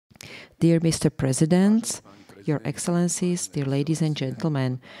Dear Mr. President, Your Excellencies, dear ladies and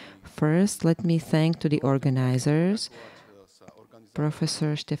gentlemen, first let me thank to the organizers,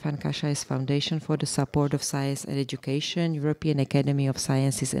 Professor Stefan Kašaj's Foundation for the Support of Science and Education, European Academy of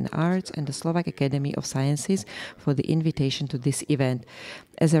Sciences and Arts, and the Slovak Academy of Sciences for the invitation to this event.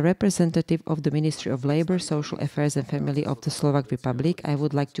 As a representative of the Ministry of Labor, Social Affairs and Family of the Slovak Republic, I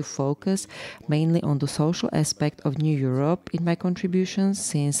would like to focus mainly on the social aspect of New Europe in my contributions,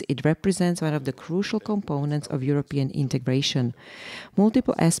 since it represents one of the crucial components of European integration.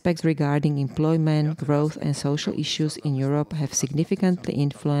 Multiple aspects regarding employment, growth and social issues in Europe have significantly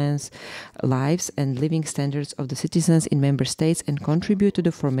influenced lives and living standards of the citizens in member states and contribute to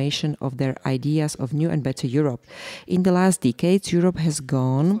the formation of their ideas of new and better Europe. In the last decades, Europe has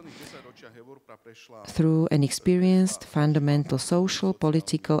gone through and experienced fundamental social,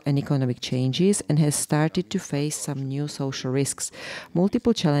 political and economic changes and has started to face some new social risks.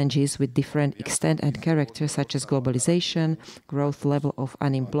 Multiple challenges with different extent and character, such as globalization, growth level of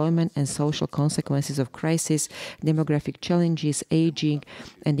unemployment and social consequences of crisis, demographic challenges, aging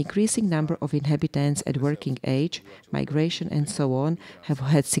and increasing number of inhabitants at working age, migration and so on, have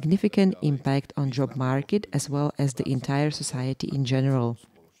had significant impact on job market as well as the entire society in general.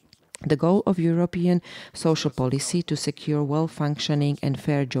 The goal of European social policy to secure well-functioning and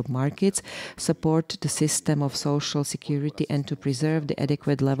fair job markets, support the system of social security and to preserve the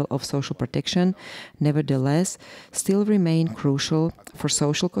adequate level of social protection, nevertheless, still remain crucial for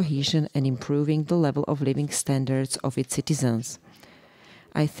social cohesion and improving the level of living standards of its citizens.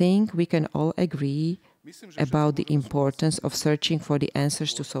 I think we can all agree about the importance of searching for the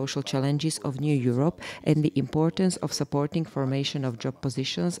answers to social challenges of New Europe and the importance of supporting formation of job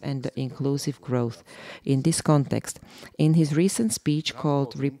positions and the inclusive growth. In this context, in his recent speech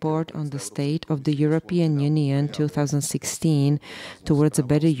called Report on the State of the European Union 2016 Towards a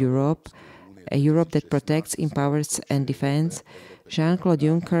Better Europe, a Europe that protects, empowers and defends, Jean-Claude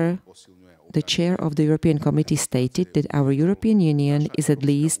Juncker, the chair of the European Committee, stated that our European Union is at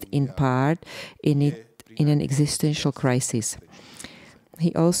least in part in an existential crisis.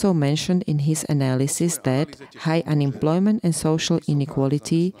 He also mentioned in his analysis that high unemployment and social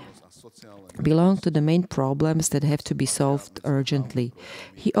inequality belong to the main problems that have to be solved urgently.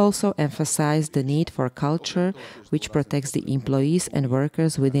 He also emphasized the need for culture which protects the employees and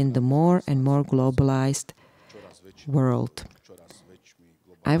workers within the more and more globalized world.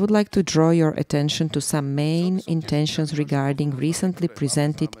 I would like to draw your attention to some main intentions regarding recently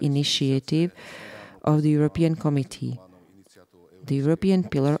presented initiative of the European Committee, the European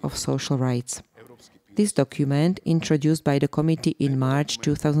Pillar of Social Rights. This document, introduced by the committee in March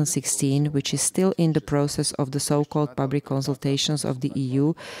 2016, which is still in the process of the so-called public consultations of the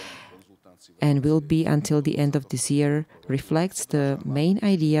EU and will be until the end of this year, reflects the main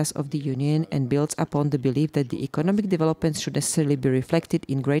ideas of the Union and builds upon the belief that the economic developments should necessarily be reflected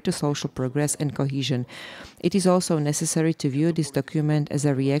in greater social progress and cohesion. It is also necessary to view this document as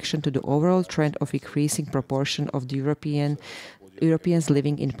a reaction to the overall trend of increasing proportion of the Europeans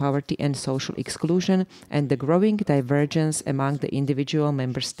living in poverty and social exclusion, and the growing divergence among the individual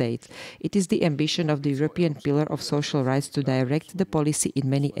member states. It is the ambition of the European Pillar of Social Rights to direct the policy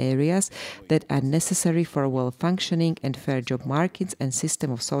in many areas that are necessary for well-functioning and fair job markets and system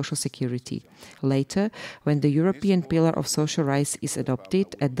of social security. Later, when the European Pillar of Social Rights is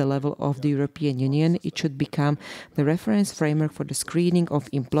adopted at the level of the European Union, it should become the reference framework for the screening of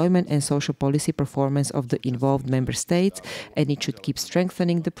employment and social policy performance of the involved member states, and it should keep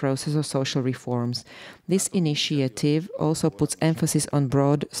strengthening the process of social reforms. This initiative also puts emphasis on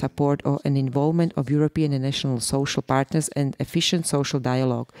broad support and involvement of European and national social partners and efficient social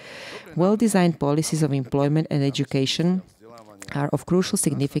dialogue. Well-designed policies of employment and education are of crucial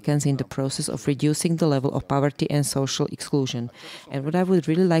significance in the process of reducing the level of poverty and social exclusion. And what I would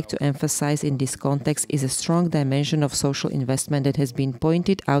really like to emphasize in this context is a strong dimension of social investment that has been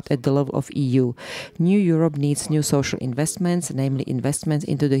pointed out at the level of EU. New Europe needs new social investments, namely investments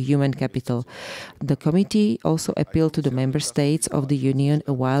into the human capital. The committee also appealed to the member states of the Union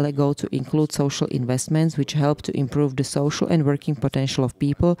a while ago to include social investments which help to improve the social and working potential of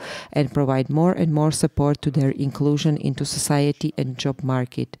people and provide more and more support to their inclusion into society and job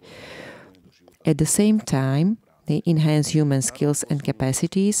market. At the same time, they enhance human skills and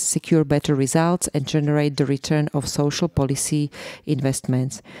capacities, secure better results, and generate the return of social policy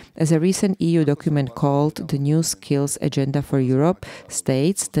investments. As a recent EU document called The New Skills Agenda for Europe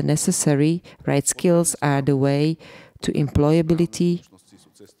states, the necessary right skills are the way to employability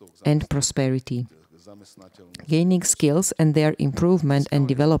and prosperity. Gaining skills and their improvement and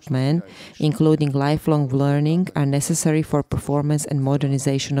development, including lifelong learning, are necessary for performance and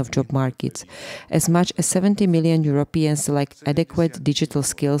modernization of job markets. As much as 70 million Europeans lack adequate digital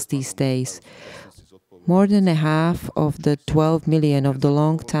skills these days. More than a half of the 12 million of the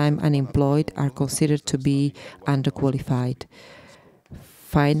long-time unemployed are considered to be underqualified.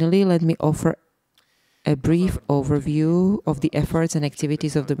 Finally, let me offer a brief overview of the efforts and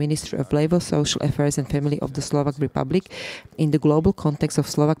activities of the Ministry of Labour, Social Affairs and Family of the Slovak Republic in the global context of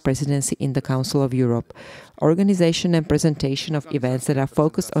Slovak presidency in the Council of Europe. Organization and presentation of events that are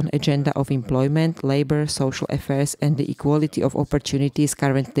focused on agenda of employment, labor, social affairs and the equality of opportunities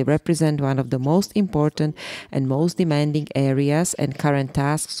currently represent one of the most important and most demanding areas and current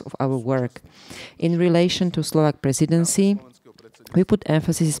tasks of our work. In relation to Slovak presidency, we put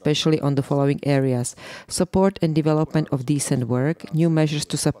emphasis especially on the following areas: support and development of decent work, new measures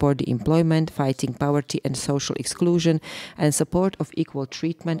to support the employment, fighting poverty and social exclusion, and support of equal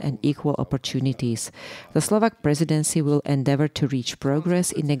treatment and equal opportunities. The Slovak presidency will endeavor to reach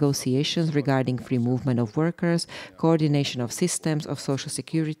progress in negotiations regarding free movement of workers, coordination of systems of social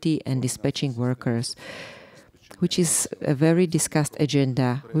security, and dispatching workers, which is a very discussed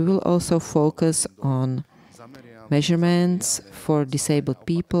agenda. We will also focus on measurements for disabled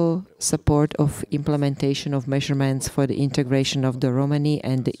people, support of implementation of measurements for the integration of the Romani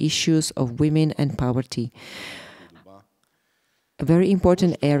and the issues of women and poverty. A very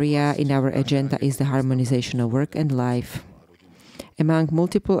important area in our agenda is the harmonization of work and life. Among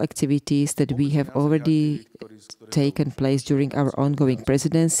multiple activities that we have already taken place during our ongoing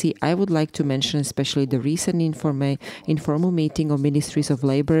presidency, I would like to mention especially the recent informal meeting of Ministries of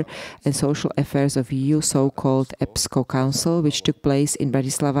Labour and Social Affairs of EU, so-called EPSCO Council, which took place in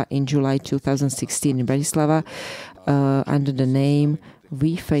Bratislava in July 2016. In Bratislava, under the name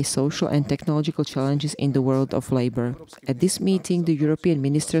We Face Social and Technological Challenges in the World of Labour. At this meeting, the European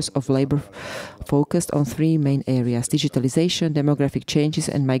Ministers of Labour focused on three main areas: digitalization, demographic changes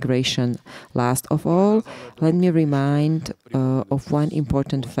and migration. Last of all, let me remind of one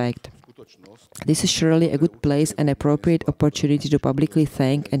important fact. This is surely a good place and appropriate opportunity to publicly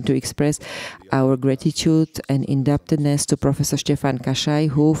thank and to express our gratitude and indebtedness to Professor Štefan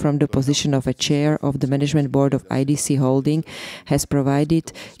Kašaj, who, from the position of a chair of the management board of IDC Holding, has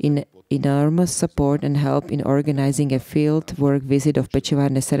provided enormous support and help in organizing a field work visit of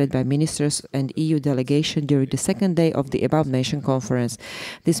Pečivarne Seret by ministers and EU delegation during the second day of the About Nation conference.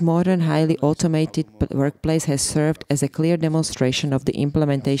 This modern, highly automated workplace has served as a clear demonstration of the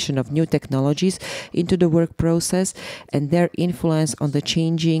implementation of new technologies into the work process and their influence on the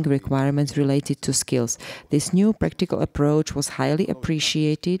changing requirements related to skills. This new practical approach was highly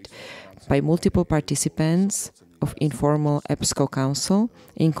appreciated by multiple participants of informal EPSCO Council,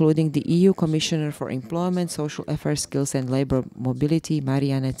 including the EU Commissioner for Employment, Social Affairs, Skills and Labour Mobility,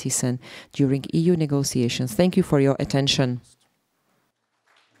 Marianne Thyssen, during EU negotiations. Thank you for your attention.